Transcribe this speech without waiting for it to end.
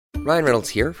Ryan Reynolds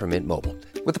here from Mint Mobile.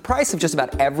 With the price of just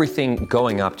about everything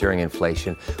going up during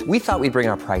inflation, we thought we'd bring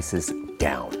our prices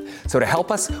down. So to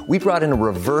help us, we brought in a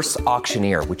reverse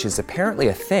auctioneer, which is apparently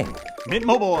a thing. Mint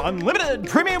Mobile Unlimited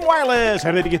Premium Wireless.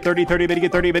 How to get 30, 30, bit to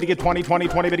get 30, bit to get 20, 20,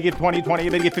 20, bit to get 20, 20,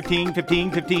 bit to get 15,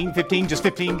 15, 15, 15, just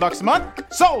 $15 a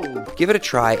month? Sold! Give it a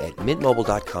try at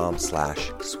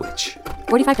mintmobile.com/switch.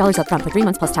 $45 up front for 3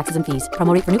 months plus taxes and fees.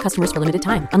 Promo rate for new customers for limited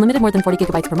time. Unlimited more than 40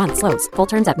 gigabytes per month. Slows full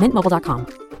terms at mintmobile.com.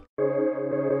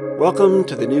 Welcome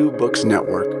to the New Books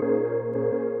Network.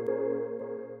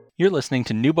 You're listening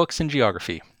to New Books in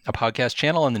Geography, a podcast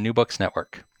channel on the New Books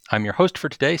Network. I'm your host for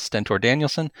today, Stentor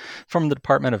Danielson, from the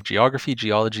Department of Geography,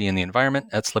 Geology, and the Environment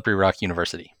at Slippery Rock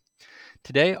University.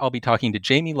 Today, I'll be talking to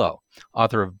Jamie Lowe,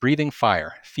 author of Breathing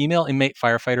Fire, Female Inmate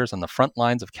Firefighters on the Front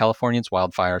Lines of California's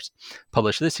Wildfires,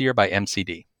 published this year by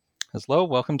MCD. Ms. Lowe,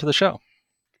 welcome to the show.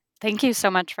 Thank you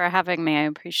so much for having me. I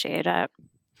appreciate it.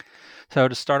 So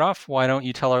to start off, why don't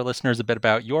you tell our listeners a bit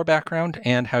about your background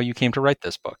and how you came to write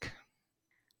this book?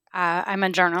 I'm a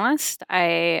journalist.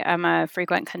 I am a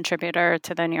frequent contributor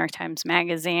to the New York Times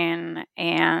Magazine,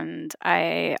 and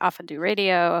I often do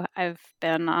radio. I've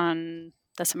been on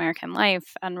This American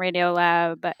Life and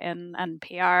Radiolab and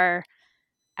NPR.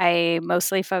 I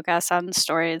mostly focus on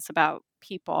stories about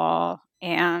people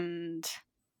and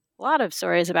a lot of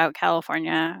stories about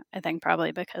California, I think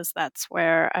probably because that's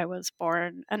where I was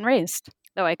born and raised,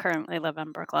 though I currently live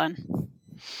in Brooklyn.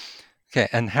 Okay,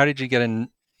 and how did you get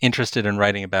interested in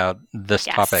writing about this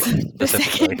topic specifically? The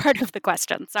second part of the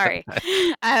question, sorry.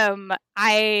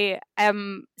 I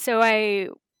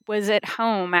was at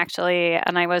home actually,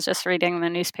 and I was just reading the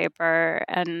newspaper,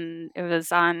 and it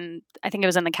was on, I think it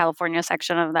was in the California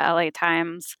section of the LA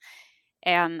Times,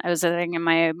 and I was sitting in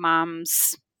my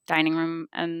mom's dining room,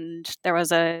 and there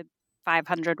was a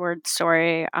 500-word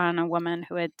story on a woman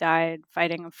who had died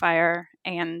fighting a fire,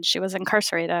 and she was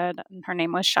incarcerated, and her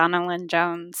name was Shauna Lynn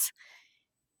Jones.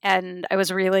 And I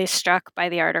was really struck by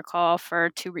the article for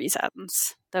two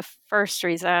reasons. The first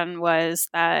reason was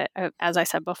that, as I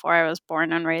said before, I was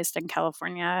born and raised in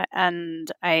California, and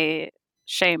I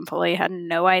shamefully had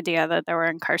no idea that there were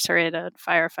incarcerated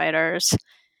firefighters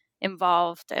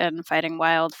involved in fighting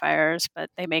wildfires, but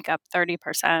they make up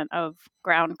 30% of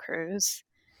ground crews.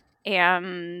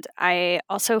 And I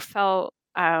also felt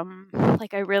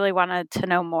like I really wanted to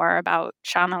know more about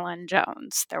Shauna Lynn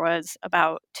Jones. There was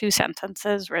about 2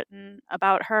 sentences written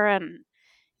about her and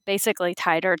basically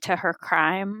tied her to her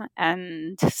crime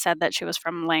and said that she was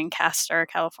from Lancaster,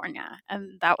 California.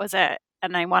 And that was it.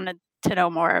 And I wanted to know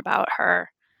more about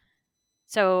her.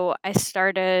 So I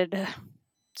started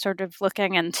sort of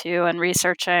looking into and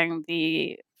researching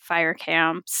the fire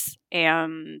camps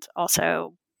and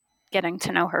also getting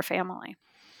to know her family.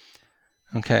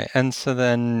 Okay, and so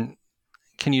then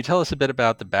can you tell us a bit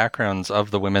about the backgrounds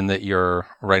of the women that you're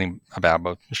writing about,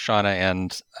 both Shauna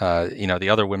and the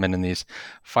other women in these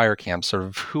fire camps? Sort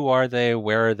of who are they?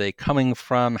 Where are they coming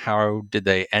from? How did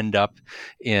they end up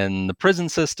in the prison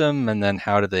system? And then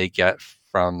how did they get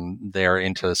from there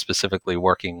into specifically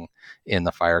working in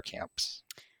the fire camps?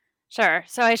 Sure.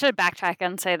 So I should backtrack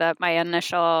and say that my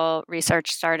initial research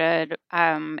started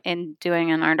in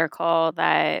doing an article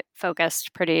that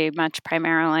focused pretty much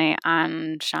primarily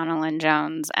on Shauna Lynn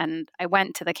Jones. And I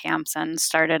went to the camps and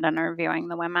started interviewing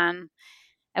the women.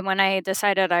 And when I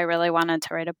decided I really wanted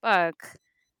to write a book,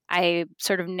 I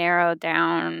sort of narrowed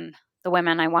down the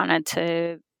women I wanted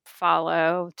to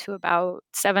follow to about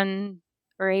 7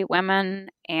 or 8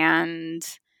 women. And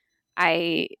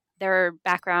their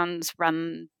backgrounds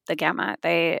run the gamut.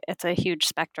 It's a huge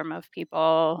spectrum of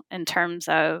people in terms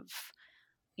of,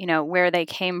 where they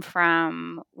came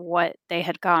from, what they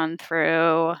had gone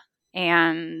through,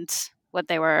 and what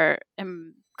they were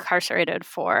incarcerated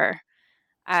for.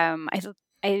 I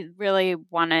really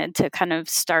wanted to kind of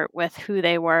start with who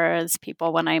they were as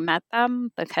people when I met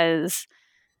them, because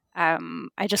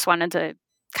I just wanted to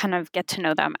kind of get to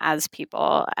know them as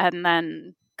people and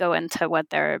then go into what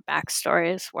their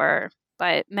backstories were.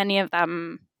 But many of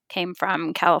them came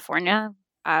from California.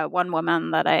 One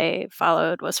woman that I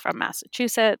followed was from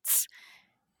Massachusetts,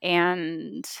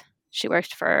 and she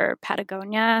worked for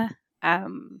Patagonia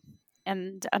and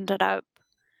ended up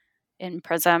in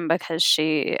prison because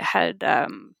she had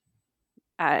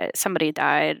somebody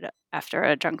died after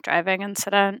a drunk driving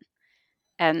incident.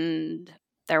 And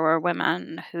there were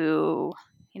women who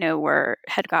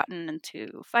had gotten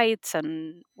into fights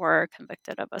and were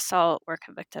convicted of assault, were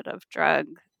convicted of drug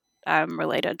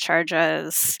related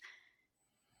charges.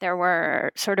 There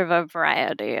were sort of a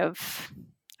variety of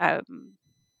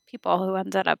people who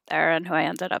ended up there and who I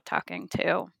ended up talking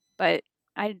to. But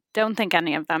I don't think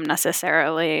any of them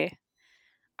necessarily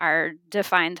are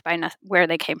defined by where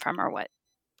they came from or what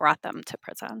brought them to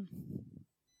prison.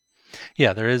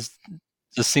 Yeah, this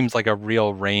seems like a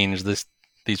real range.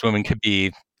 These women could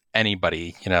be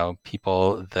anybody,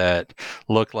 people that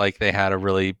look like they had a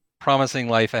really promising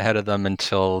life ahead of them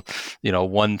until,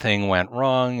 one thing went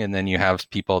wrong. And then you have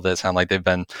people that sound like they've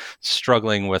been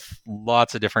struggling with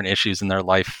lots of different issues in their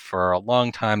life for a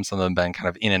long time. Some of them have been kind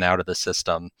of in and out of the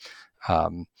system,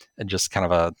 and just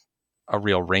kind of a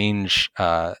real range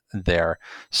there.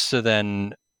 So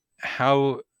then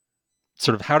how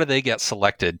do they get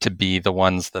selected to be the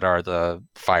ones that are the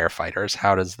firefighters?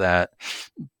 How does that,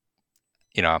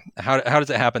 how does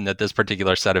it happen that this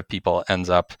particular set of people ends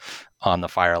up on the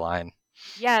fire line?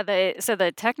 Yeah, so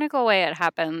the technical way it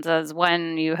happens is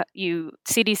when you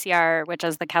CDCR, which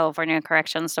is the California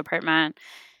Corrections Department,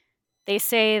 they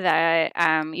say that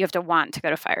you have to want to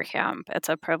go to fire camp. It's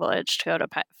a privilege to go to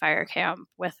fire camp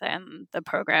within the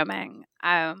programming.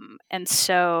 And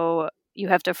so you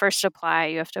have to first apply,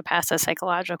 you have to pass a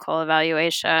psychological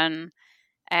evaluation,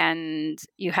 and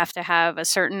you have to have a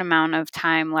certain amount of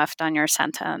time left on your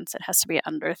sentence. It has to be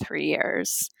under 3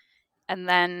 years. And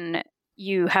then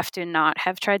you have to not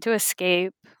have tried to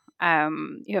escape.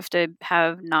 You have to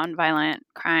have nonviolent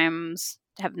crimes,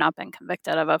 have not been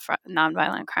convicted of a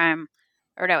nonviolent crime.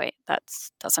 Or no, wait, that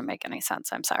doesn't make any sense.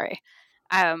 I'm sorry.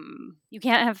 You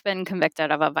can't have been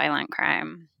convicted of a violent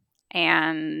crime.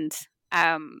 And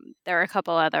there are a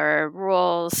couple other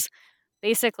rules.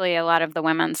 Basically, a lot of the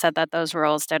women said that those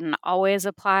rules didn't always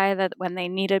apply, that when they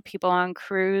needed people on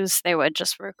crews, they would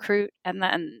just recruit and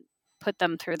then put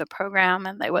them through the program,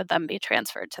 and they would then be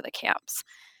transferred to the camps.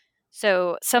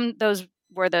 So those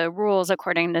were the rules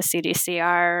according to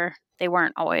CDCR. They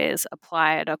weren't always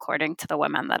applied according to the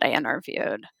women that I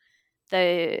interviewed.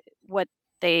 What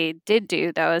they did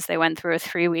do, though, is they went through a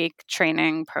 3-week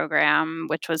training program,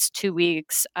 which was 2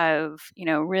 weeks of,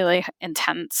 really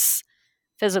intense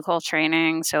physical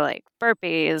training. So like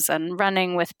burpees and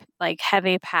running with like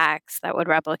heavy packs that would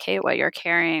replicate what you're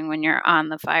carrying when you're on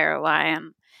the fire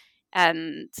line.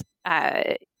 And,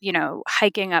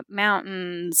 hiking up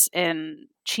mountains in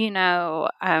Chino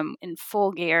in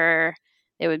full gear.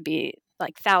 They would be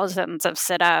like thousands of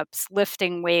sit-ups,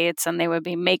 lifting weights, and they would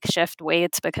be makeshift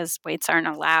weights because weights aren't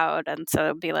allowed. And so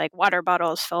it would be like water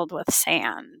bottles filled with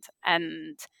sand.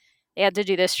 And they had to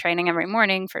do this training every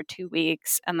morning for 2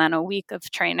 weeks, and then a week of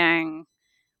training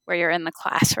where you're in the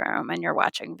classroom and you're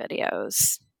watching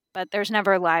videos. But there's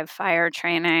never live fire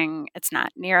training. It's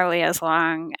not nearly as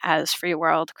long as Free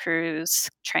World crews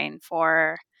train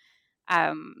for.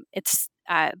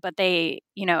 But they,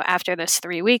 after this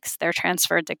 3 weeks, they're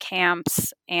transferred to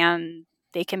camps, and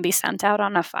they can be sent out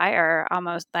on a fire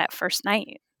almost that first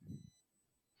night.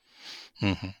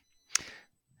 Mm-hmm.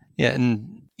 Yeah,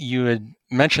 and you had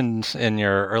mentioned in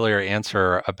your earlier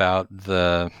answer about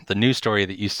the news story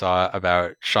that you saw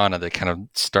about Shauna that kind of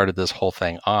started this whole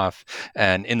thing off.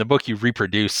 And in the book, you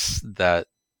reproduce that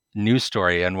news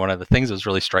story. And one of the things that was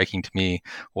really striking to me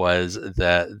was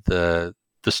that the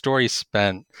story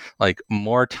spent like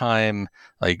more time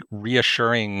like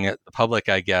reassuring the public,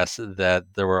 I guess, that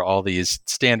there were all these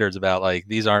standards about like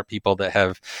these aren't people that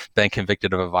have been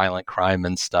convicted of a violent crime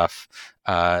and stuff.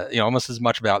 Almost as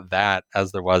much about that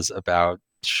as there was about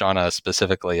Shauna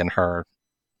specifically and her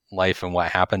life and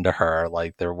what happened to her.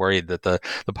 Like they're worried that the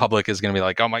public is going to be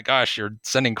like, oh my gosh, you're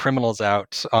sending criminals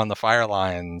out on the fire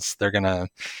lines. They're going to,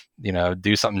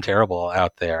 do something terrible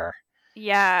out there.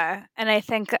 Yeah. And I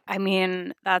think,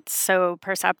 that's so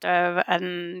perceptive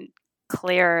and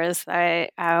clear is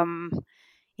that,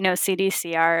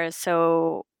 CDCR is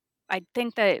so, I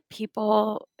think that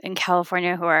people in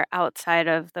California who are outside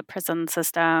of the prison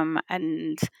system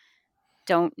and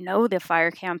don't know the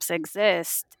fire camps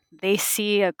exist, they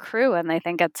see a crew and they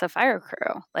think it's a fire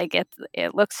crew. Like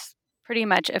it looks pretty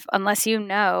much, unless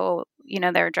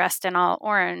they're dressed in all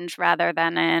orange rather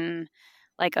than in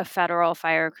like a federal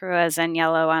fire crew is in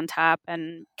yellow on top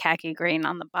and khaki green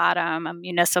on the bottom. A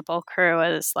municipal crew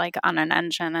is like on an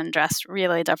engine and dressed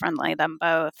really differently than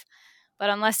both.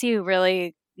 But unless you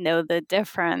really know the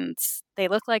difference, they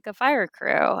look like a fire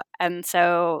crew. And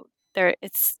so I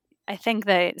think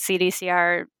that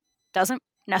CDCR doesn't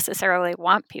necessarily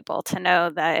want people to know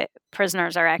that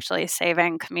prisoners are actually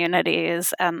saving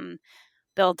communities and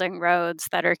building roads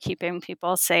that are keeping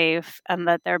people safe, and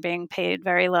that they're being paid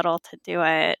very little to do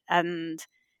it. And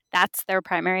that's their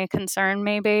primary concern,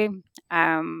 maybe.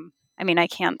 I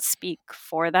can't speak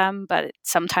for them, but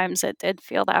sometimes it did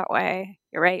feel that way.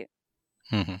 You're right.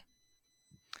 Mm-hmm.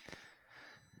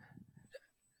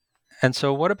 And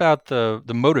so what about the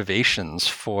motivations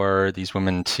for these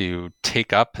women to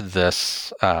take up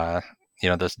this,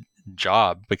 this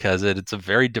job? Because it's a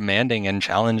very demanding and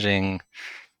challenging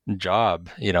job,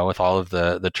 with all of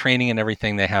the training and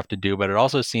everything they have to do, but it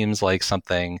also seems like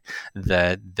something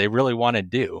that they really want to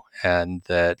do, and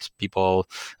that people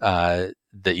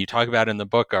that you talk about in the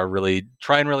book are really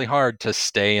trying really hard to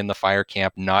stay in the fire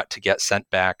camp, not to get sent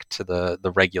back to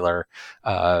the regular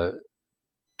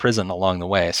prison along the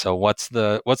way. So what's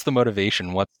the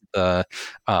motivation? What's the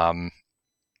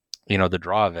the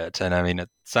draw of it? And I mean, it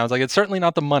sounds like it's certainly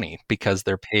not the money, because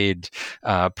they're paid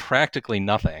practically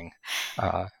nothing.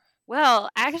 Well,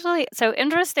 actually, so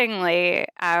interestingly,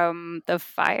 the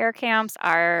fire camps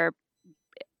are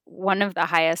one of the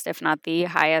highest, if not the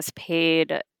highest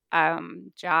paid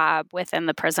job within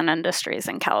the prison industries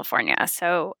in California.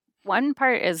 So one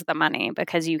part is the money,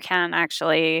 because you can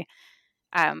actually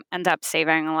end up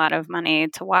saving a lot of money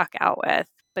to walk out with,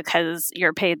 because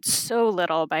you're paid so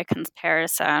little by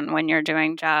comparison when you're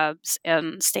doing jobs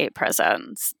in state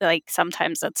prisons. Like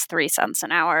sometimes it's 3 cents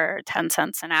an hour, 10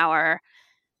 cents an hour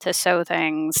to sew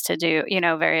things, to do,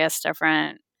 various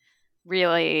different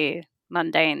really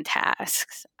mundane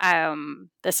tasks.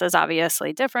 This is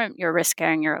obviously different. You're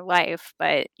risking your life,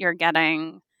 but you're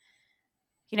getting,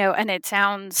 and it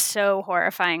sounds so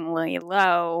horrifyingly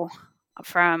low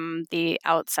from the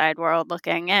outside world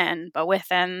looking in, but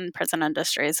within prison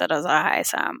industries, it is a high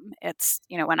sum. It's,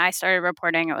 when I started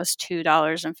reporting, it was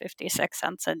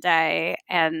 $2.56 a day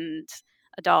and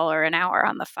 $1 an hour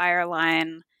on the fire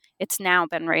line. It's now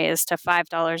been raised to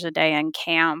 $5 a day in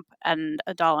camp and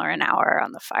 $1 an hour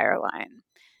on the fire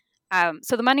line.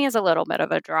 So the money is a little bit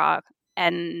of a draw.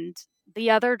 And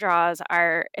the other draws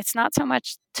are, it's not so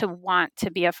much to want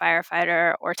to be a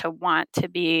firefighter or to want to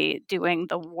be doing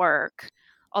the work,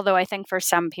 although I think for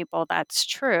some people that's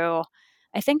true.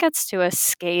 I think it's to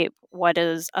escape what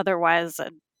is otherwise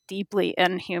a deeply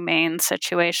inhumane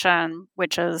situation,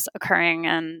 which is occurring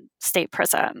in state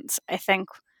prisons. I think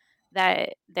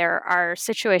that there are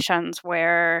situations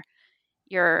where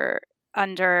you're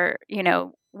under,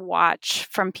 watch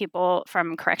from people,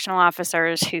 from correctional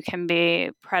officers who can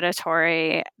be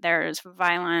predatory. There's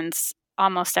violence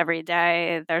almost every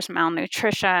day. There's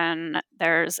malnutrition.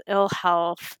 There's ill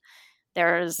health.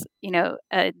 There's,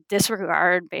 a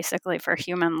disregard basically for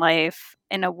human life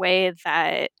in a way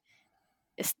that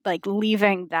is like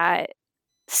leaving that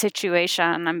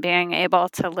situation and being able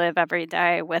to live every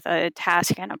day with a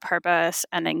task and a purpose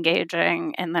and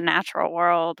engaging in the natural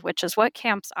world, which is what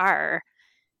camps are.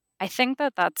 I think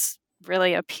that that's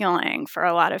really appealing for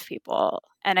a lot of people.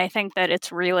 And I think that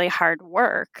it's really hard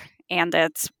work, and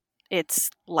it's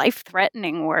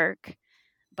life-threatening work.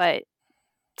 But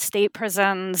state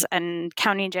prisons and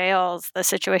county jails, the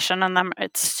situation in them,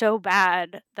 it's so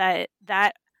bad that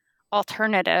that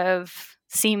alternative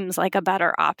seems like a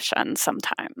better option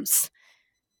sometimes.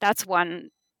 That's one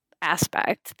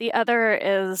aspect. The other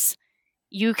is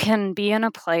you can be in a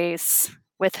place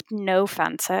with no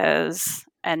fences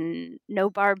and no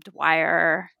barbed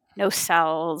wire, no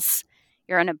cells.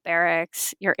 You're in a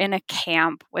barracks, you're in a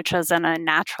camp, which is in a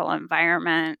natural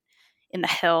environment in the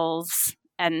hills,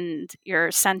 and you're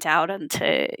sent out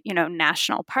into,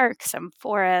 national parks and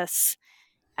forests.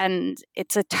 And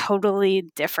it's a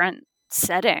totally different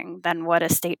setting than what a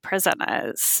state prison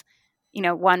is.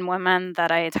 One woman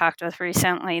that I talked with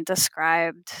recently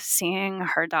described seeing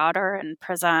her daughter in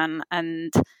prison,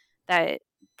 and that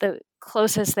the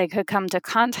closest they could come to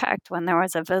contact when there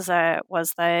was a visit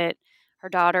was that her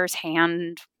daughter's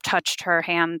hand touched her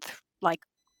hand, like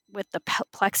with the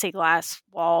plexiglass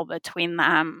wall between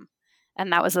them.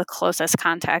 And that was the closest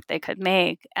contact they could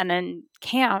make. And in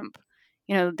camp,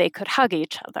 they could hug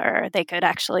each other. They could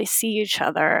actually see each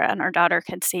other, and her daughter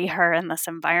could see her in this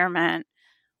environment,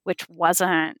 which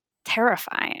wasn't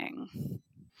terrifying.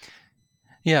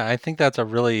 Yeah, I think that's a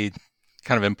really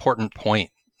kind of important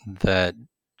point, that,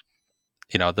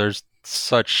 there's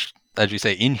such, as you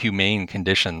say, inhumane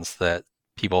conditions that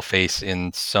people face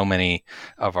in so many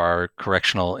of our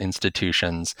correctional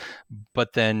institutions.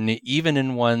 But then even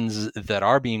in ones that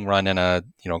are being run in a,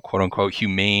 quote unquote,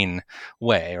 humane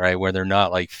way, right, where they're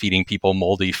not like feeding people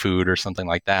moldy food or something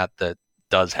like that, that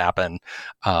does happen.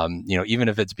 Even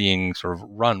if it's being sort of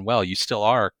run well, you still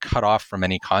are cut off from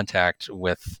any contact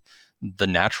with the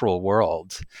natural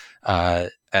world.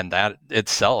 And that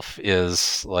itself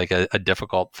is like a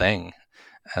difficult thing.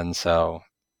 And so,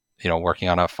 working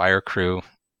on a fire crew,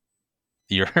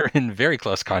 you're in very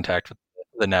close contact with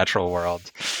the natural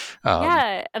world.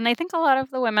 Yeah, and I think a lot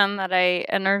of the women that I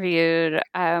interviewed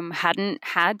hadn't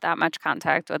had that much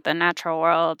contact with the natural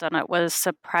world, and it was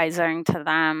surprising to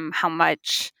them how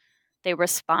much they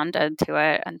responded to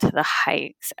it and to the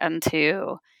hikes and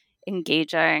to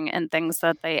engaging in things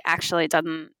that they actually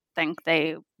didn't think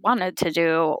they wanted to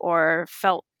do or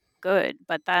felt good.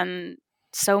 But then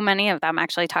so many of them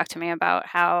actually talked to me about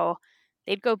how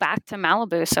they'd go back to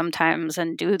Malibu sometimes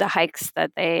and do the hikes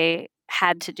that they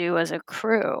had to do as a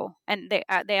crew. And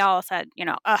they all said,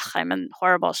 ugh, I'm in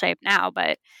horrible shape now,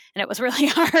 and it was really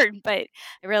hard, but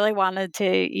I really wanted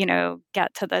to,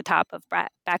 get to the top of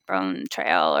Backbone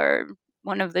Trail or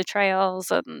one of the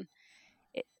trails. And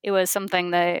it was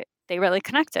something that they really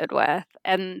connected with.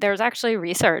 And there's actually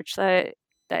research that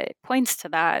points to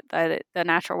that the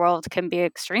natural world can be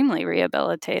extremely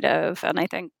rehabilitative. And I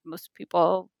think most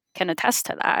people can attest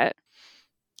to that.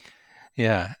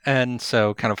 Yeah. And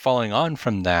so, kind of following on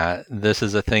from that, this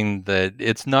is a thing that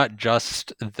it's not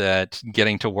just that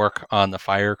getting to work on the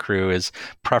fire crew is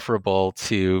preferable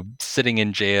to sitting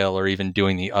in jail or even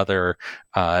doing the other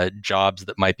jobs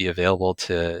that might be available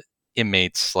to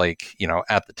inmates, like,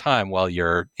 at the time while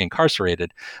you're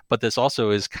incarcerated. But this also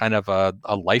is kind of a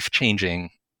life-changing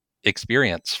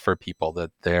experience for people,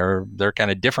 that they're kind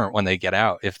of different when they get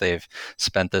out if they've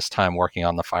spent this time working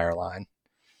on the fire line.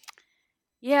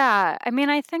 Yeah, I mean,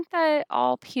 I think that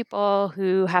all people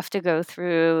who have to go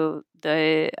through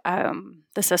the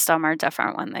system are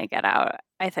different when they get out.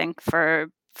 I think for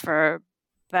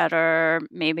better,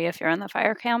 maybe if you're in the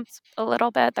fire camps a little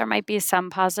bit, there might be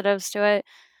some positives to it,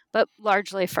 but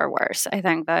largely for worse. I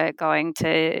think that going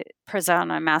to prison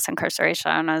and mass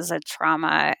incarceration is a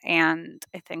trauma, and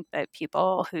I think that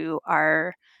people who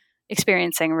are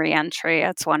experiencing reentry,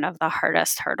 it's one of the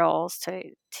hardest hurdles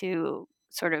to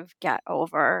sort of get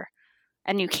over,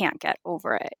 and you can't get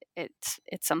over it.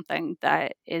 It's something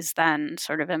that is then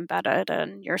sort of embedded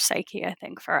in your psyche, I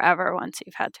think, forever once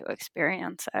you've had to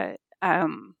experience it.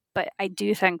 But I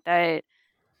do think that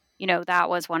that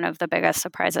was one of the biggest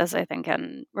surprises, I think,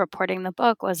 in reporting the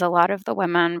book, was a lot of the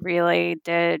women really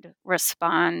did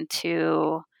respond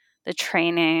to the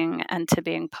training and to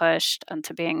being pushed and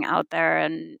to being out there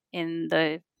and in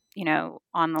the,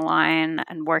 on the line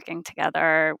and working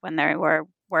together when they were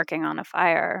working on a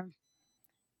fire.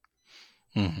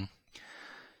 Mm-hmm.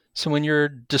 So when you're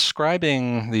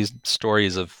describing these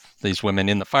stories of these women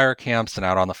in the fire camps and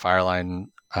out on the fire line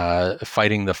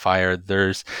fighting the fire,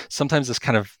 there's sometimes this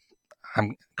kind of,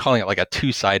 I'm calling it like a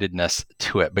two-sidedness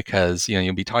to it, because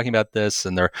you'll be talking about this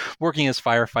and they're working as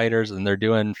firefighters and they're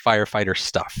doing firefighter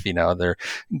stuff. They're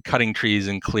cutting trees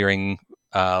and clearing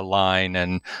line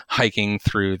and hiking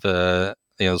through the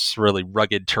really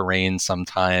rugged terrain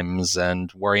sometimes,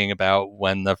 and worrying about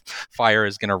when the fire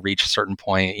is going to reach a certain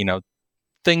point.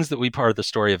 Things that would be part of the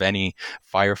story of any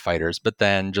firefighters. But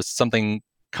then just something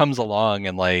comes along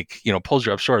and pulls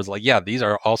you up short. It's like, yeah, these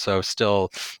are also still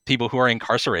people who are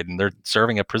incarcerated and they're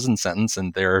serving a prison sentence,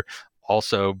 and they're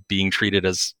also being treated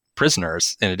as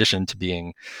prisoners in addition to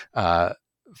being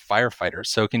firefighters.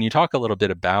 So can you talk a little bit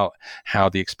about how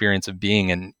the experience of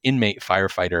being an inmate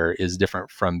firefighter is different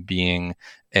from being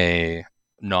a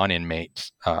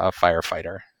non-inmate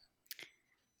firefighter?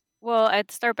 Well,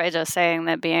 I'd start by just saying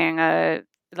that being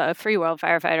the free world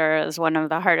firefighter is one of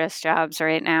the hardest jobs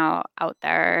right now out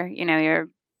there. You're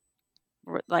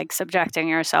like subjecting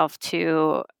yourself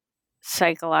to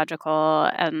psychological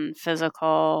and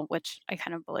physical, which I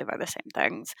kind of believe are the same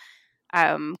things,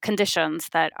 conditions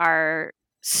that are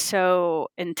so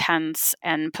intense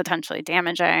and potentially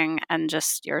damaging, and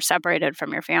just you're separated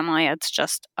from your family. It's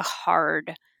just a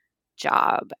hard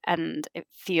job, and it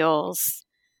feels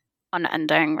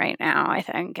unending right now, I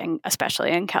think, and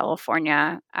especially in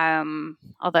California,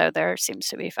 although there seems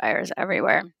to be fires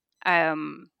everywhere.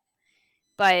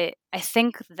 But I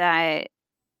think that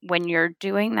when you're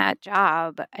doing that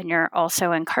job and you're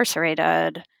also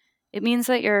incarcerated, it means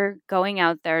that you're going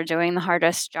out there doing the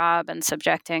hardest job and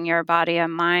subjecting your body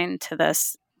and mind to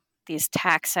these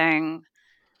taxing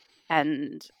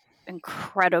and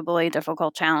incredibly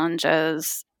difficult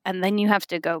challenges. And then you have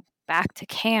to go back to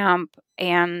camp,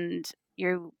 and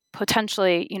you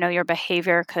potentially, your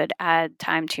behavior could add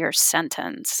time to your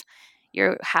sentence.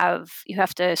 You have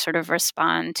to sort of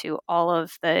respond to all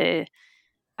of the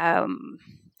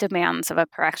demands of a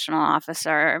correctional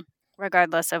officer,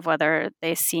 regardless of whether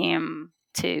they seem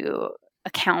to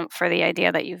account for the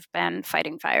idea that you've been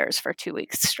fighting fires for 2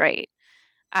 weeks straight.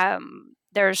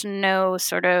 There's no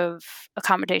sort of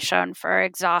accommodation for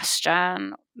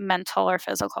exhaustion, mental or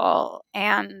physical.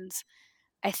 And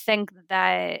I think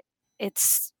that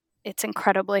it's it's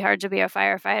incredibly hard to be a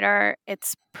firefighter.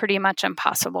 It's pretty much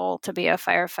impossible to be a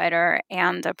firefighter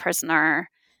and a prisoner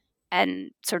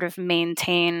and sort of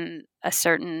maintain a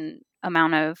certain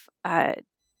amount of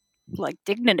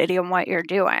dignity in what you're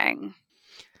doing.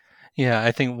 Yeah,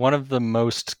 I think one of the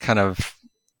most kind of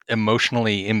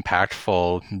emotionally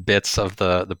impactful bits of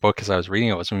the book as I was reading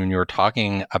it was when you were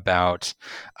talking about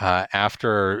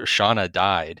after Shauna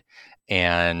died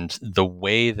and the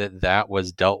way that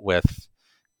was dealt with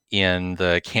in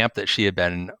the camp that she had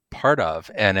been part of.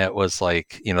 And it was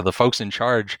like, the folks in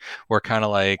charge were kind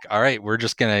of like, all right, we're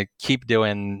just going to keep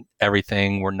doing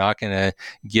everything. We're not going to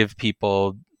give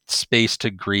people space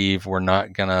to grieve. We're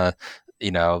not going to,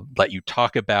 let you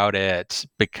talk about it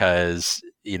because,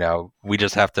 we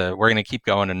just we're going to keep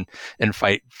going and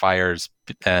fight fires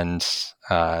and,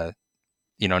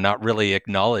 not really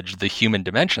acknowledge the human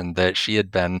dimension that she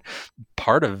had been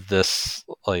part of this,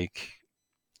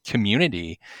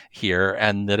 community here,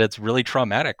 and that it's really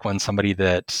traumatic when somebody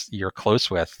that you're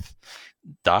close with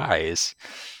dies.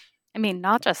 I mean,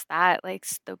 not just that,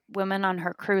 the women on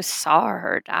her crew saw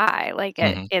her die.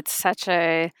 It's such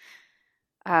a,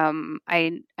 I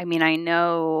mean, I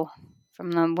know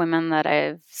from the women that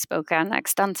I've spoken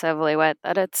extensively with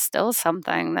that it's still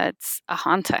something that's a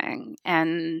haunting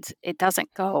and it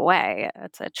doesn't go away.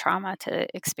 It's a trauma to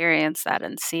experience that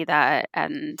and see that.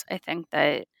 And I think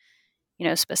that,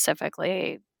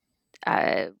 specifically,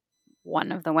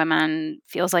 one of the women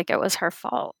feels like it was her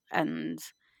fault. And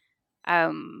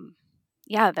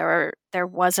there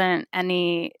wasn't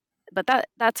any, but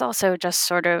that's also just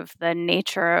sort of the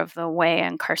nature of the way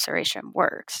incarceration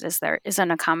works, is there is an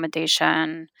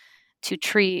accommodation to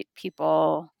treat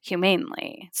people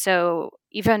humanely. So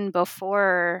even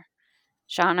before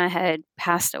Shauna had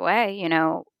passed away,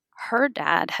 her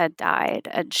dad had died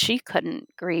and she couldn't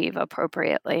grieve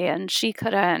appropriately, and she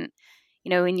couldn't,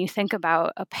 when you think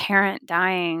about a parent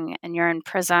dying and you're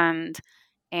imprisoned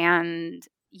and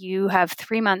you have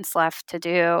 3 months left to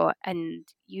do and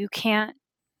you can't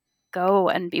go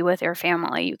and be with your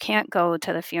family. You can't go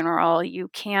to the funeral.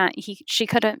 She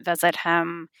couldn't visit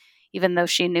him even though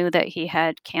she knew that he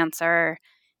had cancer.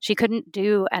 She couldn't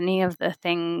do any of the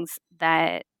things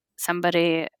that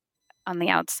somebody on the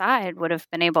outside would have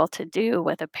been able to do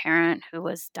with a parent who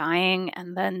was dying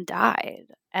and then died.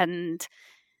 And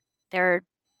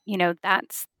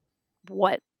that's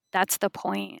the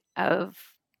point of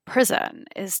prison,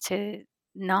 is to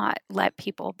not let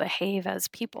people behave as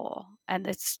people. And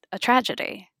it's a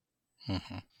tragedy.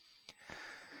 Mm-hmm.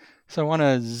 So I want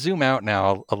to zoom out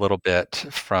now a little bit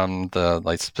from the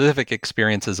specific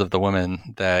experiences of the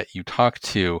women that you talked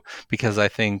to, because I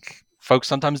think folks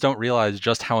sometimes don't realize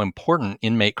just how important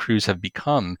inmate crews have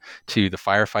become to the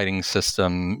firefighting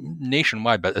system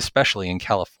nationwide, but especially in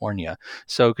California.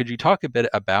 So could you talk a bit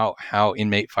about how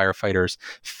inmate firefighters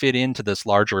fit into this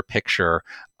larger picture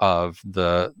of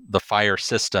the fire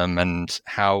system and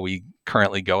how we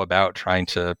currently go about trying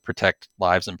to protect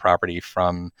lives and property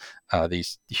from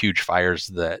these huge fires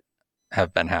that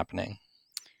have been happening?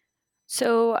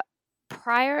 So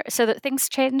that things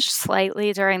changed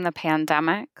slightly during the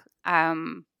pandemic.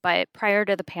 But prior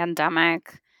to the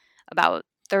pandemic, about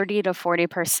 30 to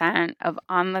 40% of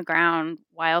on-the-ground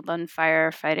wildland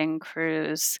firefighting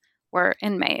crews were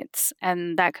inmates,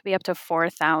 and that could be up to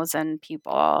 4,000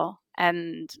 people.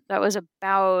 And there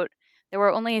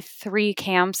were only 3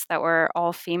 camps that were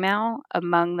all female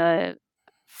among the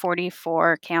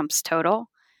 44 camps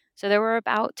total. So there were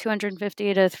about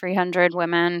 250 to 300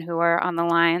 women who were on the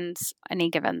lines any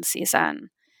given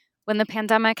season. When the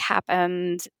pandemic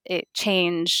happened, it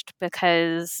changed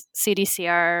because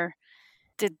CDCR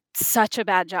did such a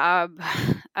bad job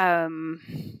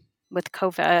with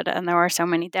COVID, and there were so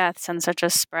many deaths and such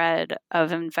a spread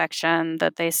of infection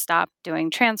that they stopped doing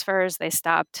transfers. They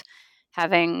stopped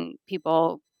having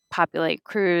people populate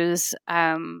crews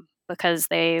because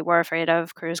they were afraid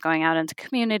of crews going out into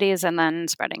communities and then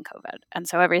spreading COVID. And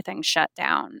so everything shut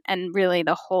down, and really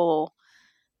the whole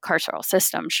carceral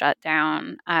system shut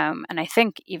down. And I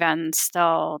think even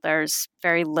still there's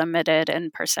very limited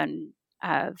in-person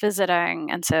visiting.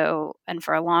 And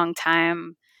for a long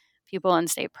time, people in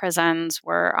state prisons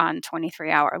were on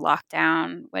 23-hour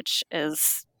lockdown, which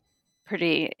is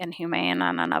pretty inhumane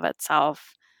in and of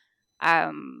itself.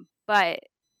 But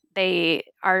they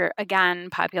are, again,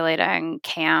 populating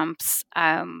camps.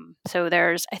 So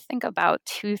there's, I think, about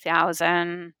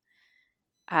 2,000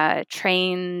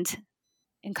 trained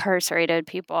incarcerated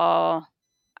people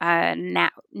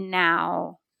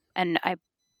now, and I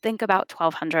think about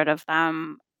 1,200 of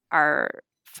them are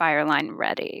fire line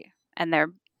ready, and they're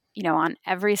on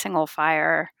every single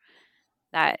fire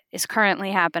that is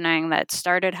currently happening, that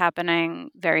started happening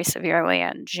very severely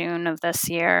in June of this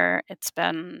year. It's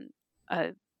been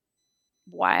a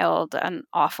wild and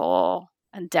awful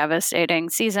and devastating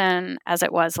season, as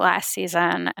it was last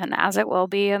season and as it will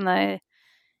be in the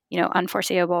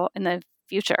unforeseeable in the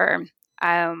future.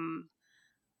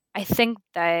 I think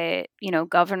that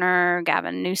Governor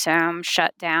Gavin Newsom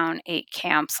shut down 8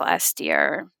 camps last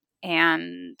year,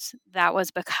 and that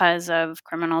was because of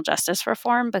criminal justice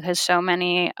reform, because so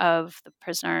many of the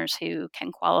prisoners who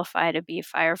can qualify to be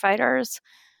firefighters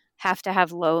have to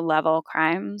have low-level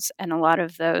crimes, and a lot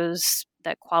of those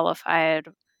that qualified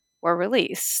were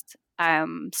released.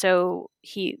 So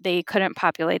they couldn't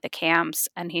populate the camps,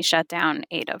 and he shut down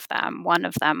 8 of them. One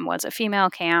of them was a female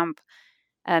camp,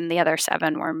 and the other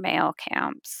 7 were male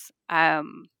camps. I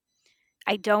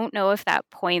don't know if that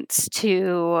points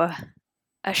to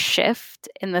a shift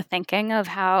in the thinking of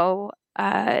how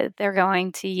they're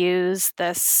going to use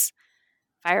this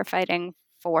firefighting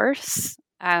force.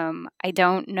 I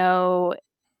don't know.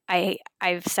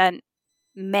 I've sent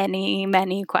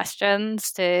many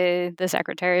questions to the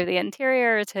Secretary of the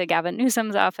Interior, to Gavin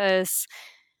Newsom's office.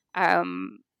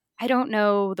 I don't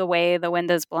know the way the wind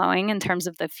is blowing in terms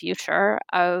of the future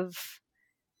of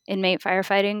inmate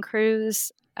firefighting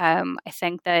crews. I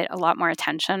think that a lot more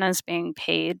attention is being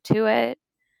paid to it.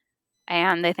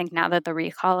 And I think now that the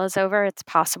recall is over, it's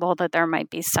possible that there might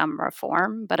be some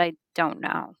reform, but I don't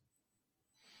know.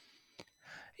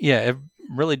 Yeah, it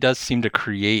really does seem to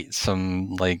create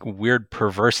some like weird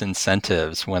perverse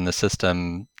incentives when the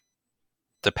system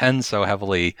depends so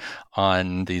heavily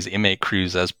on these inmate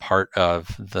crews as part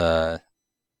of the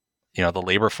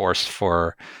labor force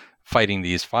for fighting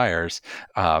these fires.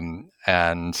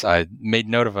 And I made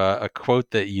note of a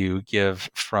quote that you give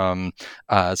from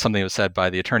something that was said by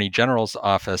the Attorney General's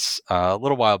office a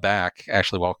little while back,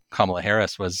 actually while Kamala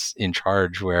Harris was in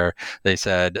charge, where they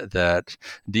said that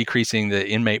decreasing the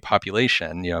inmate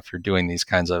population, if you're doing these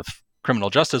kinds of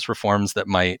criminal justice reforms that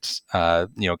might,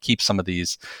 keep some of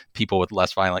these people with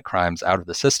less violent crimes out of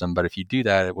the system. But if you do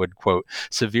that, it would, quote,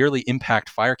 severely impact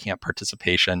fire camp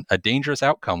participation, a dangerous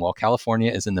outcome while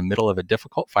California is in the middle of a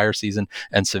difficult fire season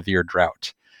and severe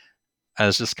drought. And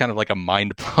it's just kind of like a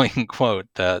mind-blowing quote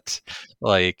that,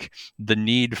 like, the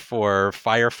need for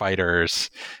firefighters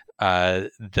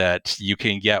that you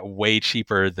can get way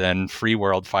cheaper than free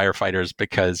world firefighters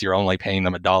because you're only paying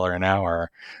them $1 an hour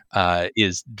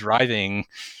is driving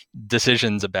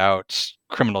decisions about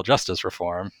criminal justice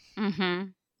reform.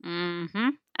 Mm-hmm. Mm-hmm.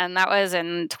 And that was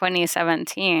in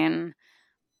 2017,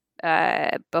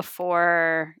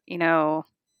 before,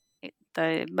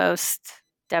 the most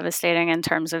devastating in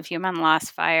terms of human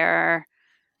loss fire.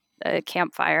 The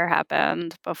Camp Fire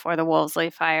happened before the Wolseley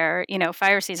fire.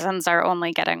 Fire seasons are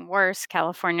only getting worse.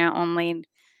 California only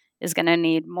is going to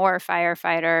need more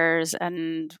firefighters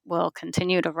and will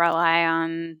continue to rely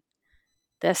on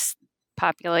this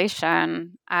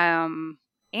population. And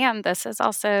this is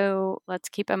also, let's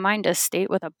keep in mind, a state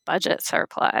with a budget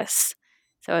surplus.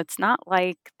 So it's not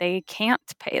like they can't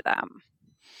pay them.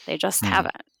 They just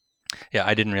haven't. Yeah,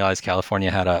 I didn't realize California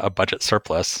had a budget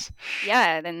surplus.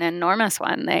 Yeah, an enormous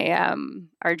one. They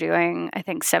are doing, I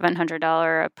think,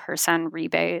 $700 a person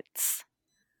rebates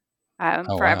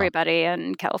for everybody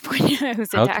in California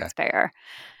who's a taxpayer.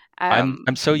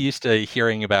 I'm so used to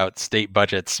hearing about state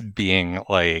budgets being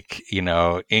like,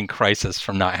 in crisis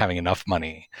from not having enough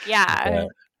money. Yeah,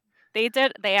 they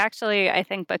did. They actually, I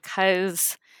think,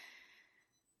 because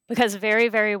very,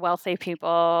 very wealthy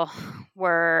people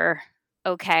were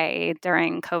okay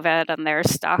during COVID and their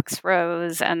stocks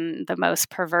rose in the most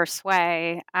perverse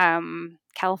way.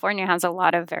 California has a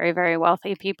lot of very, very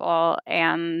wealthy people,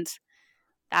 and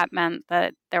that meant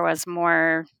that there was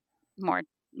more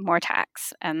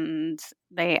tax, and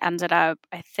they ended up,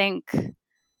 I think,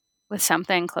 with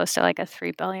something close to like a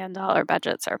 $3 billion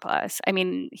budget surplus. I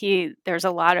mean, there's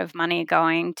a lot of money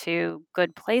going to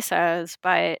good places,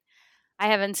 but I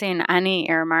haven't seen any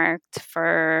earmarked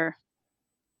for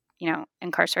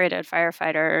incarcerated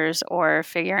firefighters or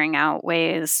figuring out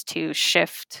ways to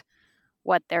shift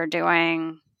what they're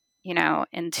doing,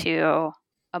 into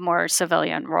a more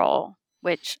civilian role,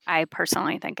 which I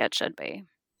personally think it should be.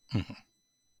 Mm-hmm.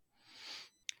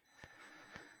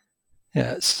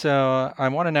 Yeah, so I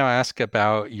want to now ask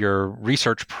about your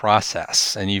research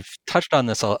process. And you've touched on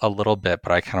this a little bit,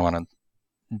 but I kind of want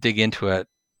to dig into it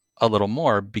a little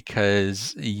more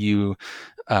because you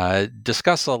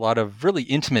discuss a lot of really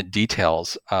intimate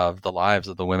details of the lives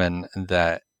of the women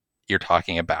that you're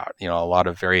talking about. A lot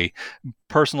of very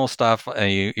personal stuff.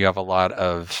 You have a lot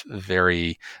of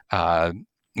very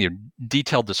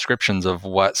detailed descriptions of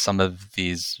what some of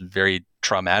these very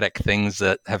traumatic things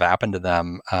that have happened to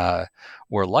them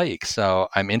were like. So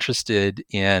I'm interested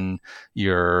in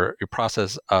your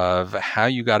process of how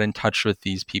you got in touch with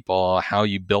these people, how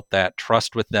you built that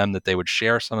trust with them that they would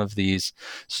share some of these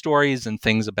stories and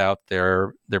things about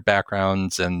their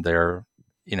backgrounds and their,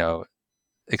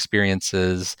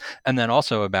 experiences, and then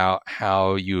also about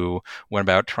how you went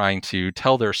about trying to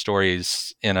tell their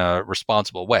stories in a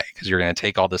responsible way, because you're going to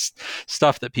take all this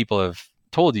stuff that people have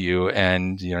told you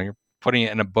and you're putting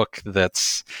it in a book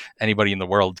that's anybody in the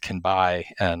world can buy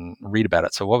and read about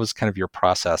it. So what was kind of your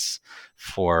process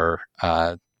for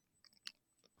the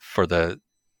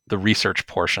research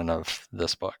portion of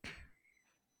this book?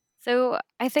 So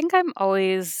I think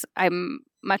I'm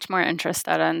much more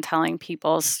interested in telling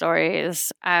people's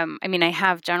stories. I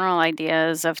have general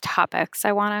ideas of topics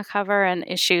I want to cover and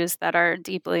issues that are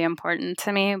deeply important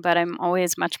to me, but I'm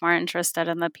always much more interested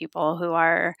in the people who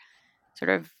are sort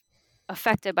of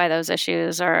affected by those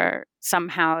issues or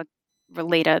somehow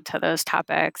related to those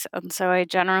topics. And so I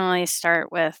generally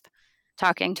start with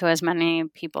talking to as many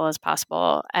people as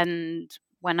possible. And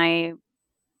when I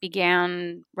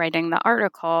began writing the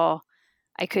article,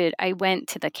 I went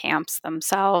to the camps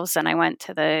themselves, and I went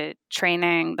to the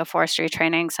forestry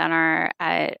training center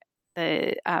at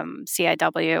the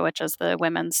CIW, which is the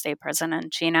Women's State Prison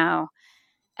in Chino.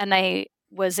 And I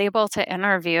was able to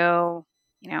interview,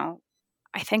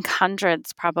 I think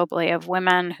hundreds probably of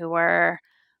women who were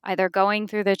either going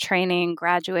through the training,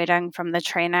 graduating from the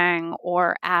training,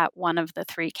 or at one of the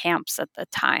 3 camps at the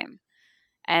time.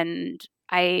 And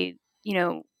I,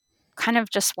 kind of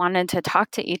just wanted to talk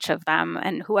to each of them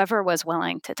and whoever was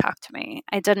willing to talk to me.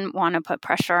 I didn't want to put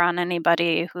pressure on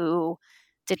anybody who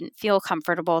didn't feel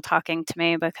comfortable talking to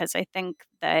me, because I think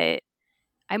that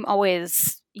I'm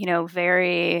always,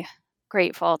 very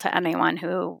grateful to anyone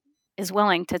who is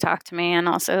willing to talk to me, and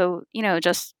also,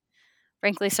 just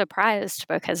frankly surprised,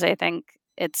 because I think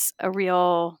it's a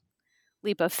real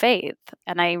leap of faith,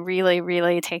 and I really,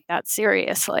 really take that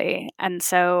seriously. And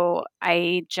so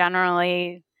I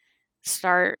generally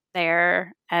start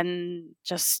there and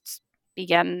just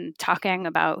begin talking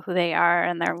about who they are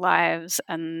and their lives,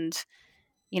 and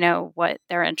what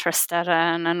they're interested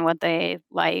in and what they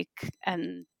like,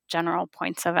 and general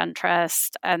points of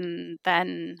interest. And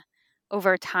then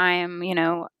over time,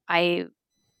 I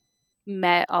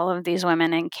met all of these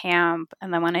women in camp,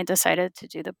 and then when I decided to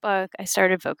do the book, I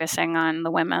started focusing on the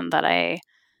women that I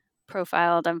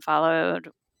profiled and followed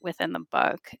within the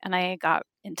book, and I got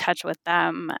in touch with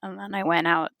them, and then I went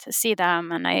out to see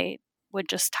them, and I would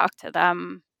just talk to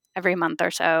them every month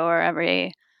or so, or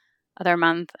every other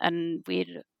month, and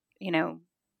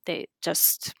they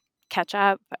just catch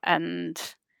up,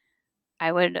 and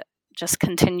I would just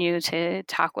continue to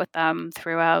talk with them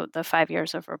throughout the 5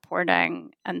 years of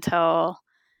reporting until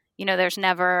there's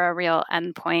never a real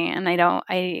end point. And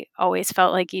I always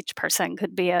felt like each person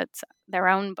could be their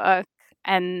own book.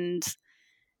 And,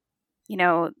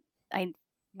 I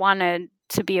wanted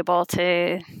to be able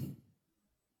to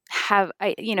have,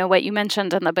 what you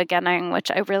mentioned in the beginning,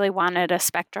 which I really wanted a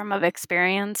spectrum of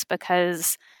experience,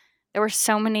 because there were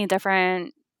so many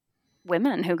different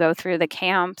women who go through the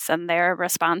camps, and their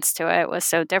response to it was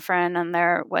so different, and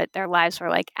what their lives were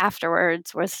like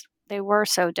afterwards they were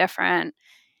so different.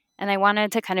 And I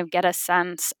wanted to kind of get a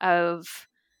sense of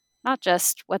not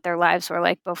just what their lives were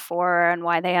like before and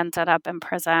why they ended up in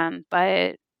prison,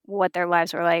 but what their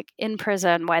lives were like in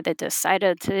prison, why they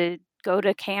decided to go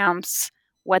to camps,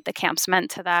 what the camps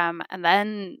meant to them, and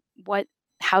then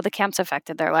how the camps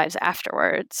affected their lives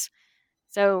afterwards.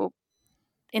 So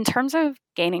in terms of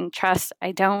gaining trust,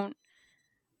 I don't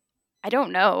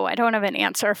know. I don't have an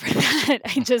answer for that.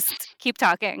 I just keep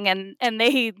talking, and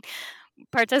they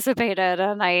participated,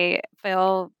 and I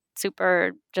feel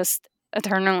super just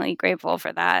eternally grateful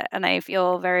for that. And I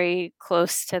feel very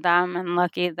close to them and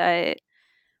lucky that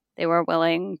they were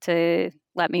willing to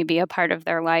let me be a part of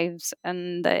their lives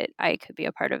and that I could be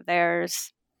a part of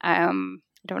theirs. I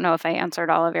don't know if I answered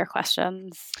all of your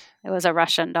questions. It was a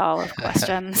Russian doll of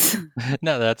questions.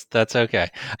 No, that's okay.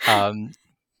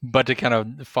 But to kind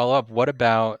of follow up, what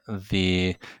about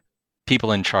the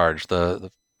people in charge, the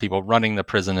people running the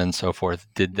prison and so forth?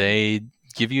 Did they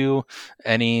give you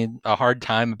a hard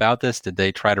time about this? Did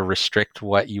they try to restrict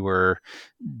what you were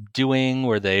doing?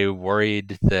 Were they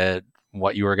worried that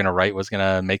what you were going to write was going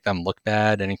to make them look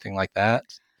bad? Anything like that?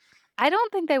 I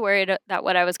don't think they worried that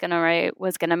what I was going to write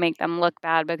was going to make them look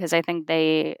bad, because I think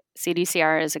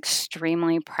CDCR is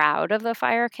extremely proud of the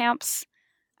fire camps.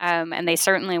 And they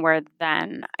certainly were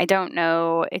then. I don't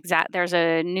know there's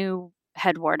a new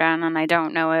head warden, and I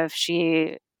don't know if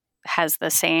she has the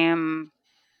same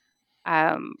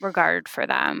regard for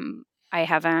them. I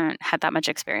haven't had that much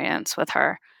experience with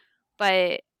her.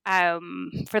 But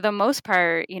for the most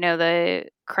part, the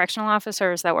correctional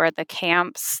officers that were at the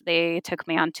camps, they took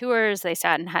me on tours. They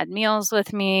sat and had meals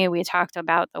with me. We talked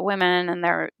about the women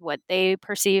and what they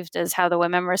perceived as how the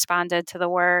women responded to the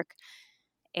work,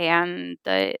 and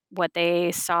what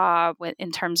they saw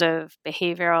in terms of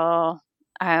behavioral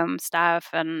stuff.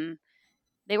 And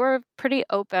they were pretty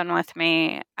open with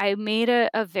me. I made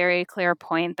a very clear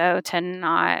point, though, to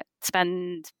not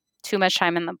spend too much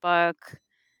time in the book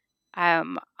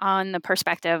on the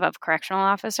perspective of correctional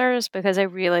officers, because I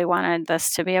really wanted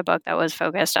this to be a book that was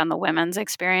focused on the women's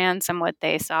experience and what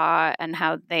they saw and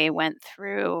how they went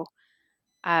through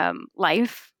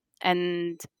life.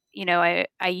 And,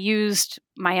 I used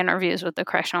my interviews with the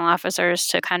correctional officers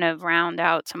to kind of round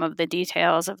out some of the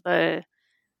details of the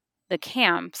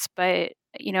camps. But,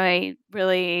 I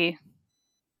really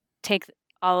take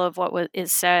all of what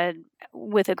is said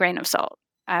with a grain of salt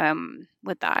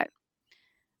with that.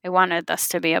 I wanted this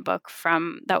to be a book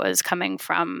that was coming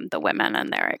from the women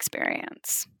and their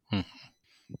experience.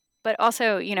 But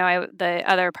also, the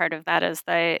other part of that is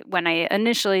that when I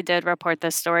initially did report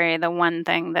this story, the one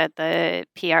thing that the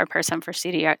PR person for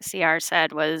CDCR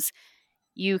said was,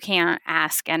 you can't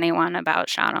ask anyone about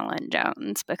Shauna Lynn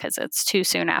Jones because it's too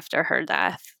soon after her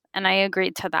death. And I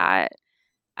agreed to that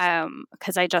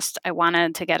because I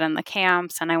wanted to get in the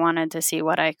camps and I wanted to see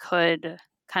what I could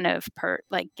kind of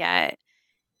get.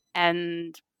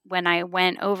 And when I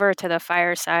went over to the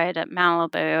fireside at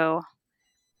Malibu,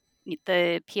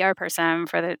 the PR person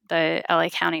for the LA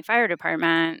County Fire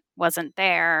Department wasn't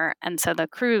there. And so the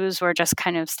crews were just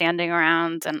kind of standing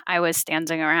around, and I was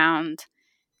standing around.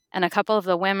 And a couple of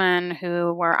the women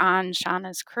who were on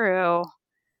Shauna's crew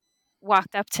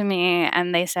walked up to me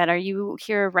and they said, "Are you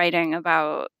here writing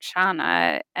about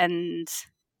Shauna?" And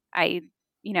I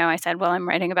said, "Well, I'm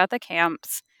writing about the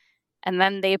camps." And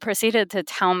then they proceeded to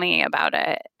tell me about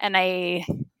it. And it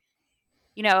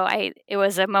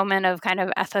was a moment of kind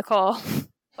of ethical,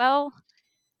 well,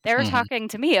 they're talking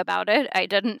to me about it. I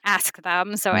didn't ask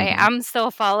them. So I am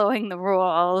still following the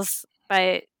rules,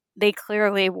 but they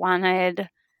clearly wanted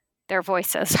their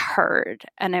voices heard.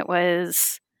 And it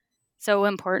was so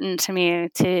important to me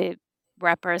to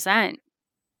represent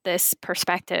this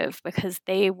perspective because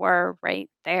they were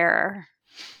right there.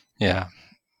 Yeah.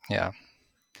 Yeah.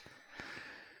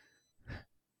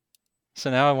 So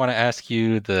now I want to ask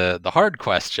you the hard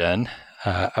question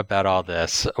about all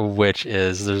this, which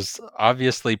is there's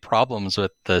obviously problems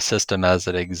with the system as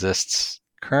it exists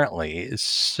currently.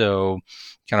 So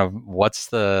kind of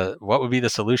what would be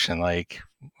the solution? Like,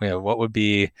 what would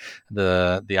be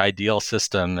the ideal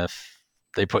system if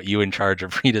they put you in charge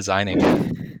of redesigning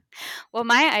it? Well,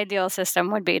 my ideal system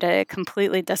would be to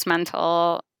completely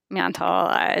dismantle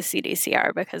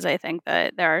CDCR, because I think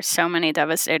that there are so many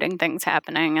devastating things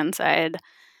happening inside,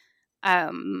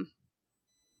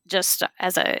 just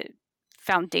as a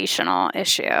foundational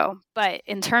issue. But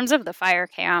in terms of the fire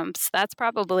camps, that's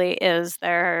probably is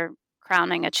their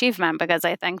crowning achievement, because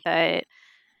I think that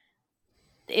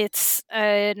it's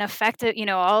an effective,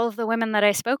 all of the women that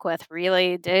I spoke with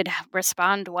really did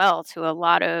respond well to a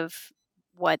lot of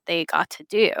what they got to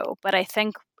do. But I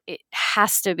think it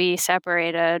has to be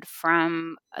separated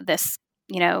from this,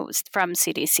 from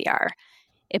CDCR.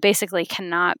 It basically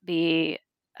cannot be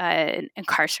an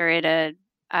incarcerated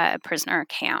prisoner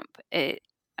camp, a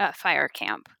fire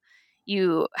camp.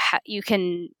 You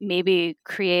can maybe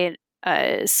create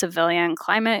a civilian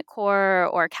climate corps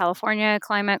or California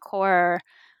climate corps,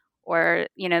 or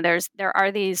there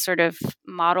are these sort of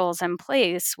models in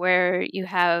place where you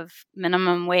have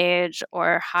minimum wage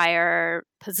or higher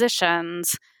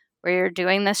positions where you're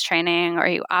doing this training, or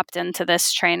you opt into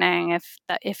this training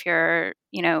if your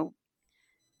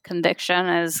conviction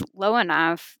is low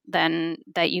enough, then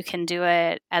that you can do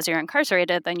it as you're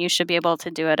incarcerated, then you should be able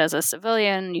to do it as a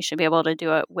civilian. You should be able to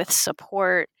do it with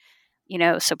support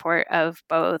of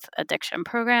both addiction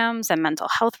programs and mental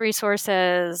health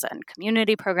resources and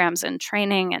community programs and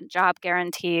training and job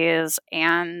guarantees.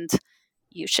 And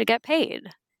you should get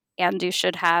paid. And you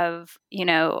should have,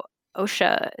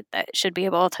 OSHA that should be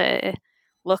able to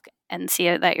look and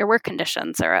see that your work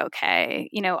conditions are okay.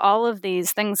 All of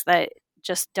these things that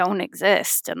just don't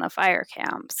exist in the fire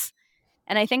camps.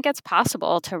 And I think it's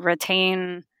possible to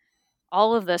retain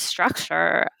all of the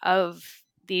structure of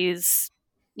these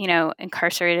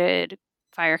incarcerated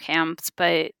fire camps,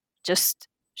 but just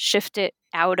shift it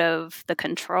out of the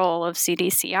control of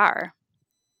CDCR.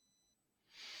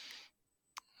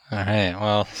 All right.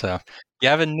 Well, so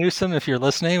Gavin Newsom, if you're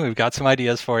listening, we've got some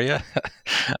ideas for you.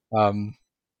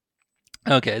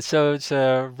 Okay, so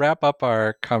to wrap up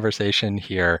our conversation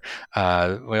here,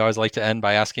 we always like to end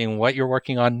by asking what you're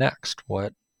working on next.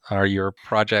 What are your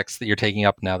projects that you're taking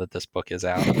up now that this book is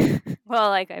out? Well,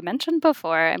 like I mentioned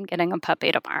before, I'm getting a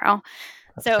puppy tomorrow.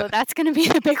 So Okay. that's going to be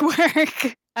the big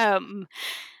work.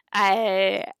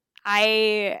 I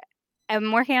I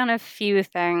am working on a few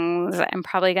things. I'm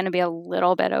probably going to be a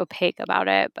little bit opaque about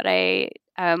it, but I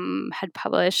had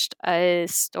published a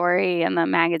story in the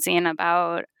magazine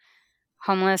about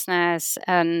homelessness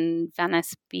and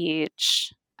Venice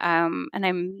Beach, and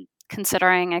I'm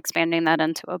considering expanding that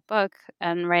into a book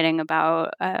and writing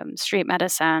about street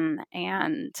medicine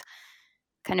and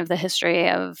kind of the history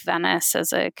of Venice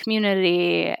as a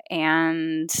community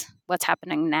and what's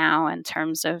happening now in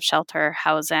terms of shelter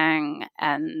housing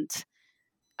and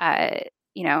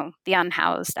the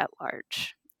unhoused at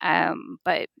large,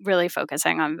 but really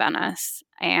focusing on Venice.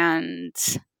 And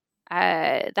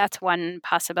that's one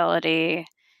possibility.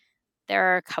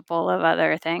 There are a couple of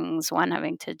other things, one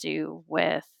having to do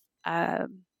with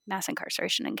mass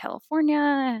incarceration in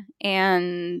California,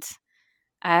 and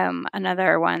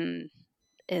another one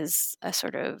is a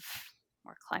sort of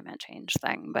more climate change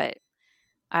thing. But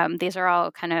these are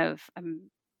all kind of,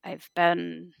 I've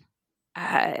been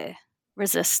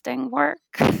resisting work,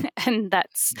 and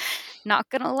that's not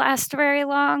going to last very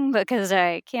long because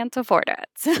I can't afford it.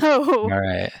 So, All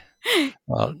right.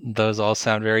 Well, those all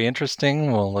sound very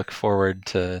interesting. We'll look forward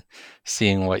to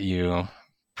seeing what you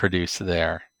produce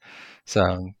there.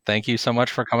 So thank you so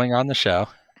much for coming on the show.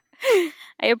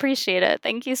 I appreciate it.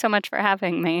 Thank you so much for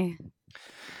having me.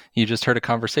 You just heard a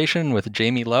conversation with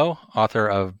Jamie Lowe, author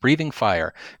of Breathing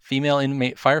Fire, Female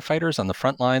Inmate Firefighters on the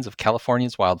Front Lines of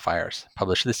California's Wildfires,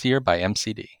 published this year by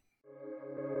MCD.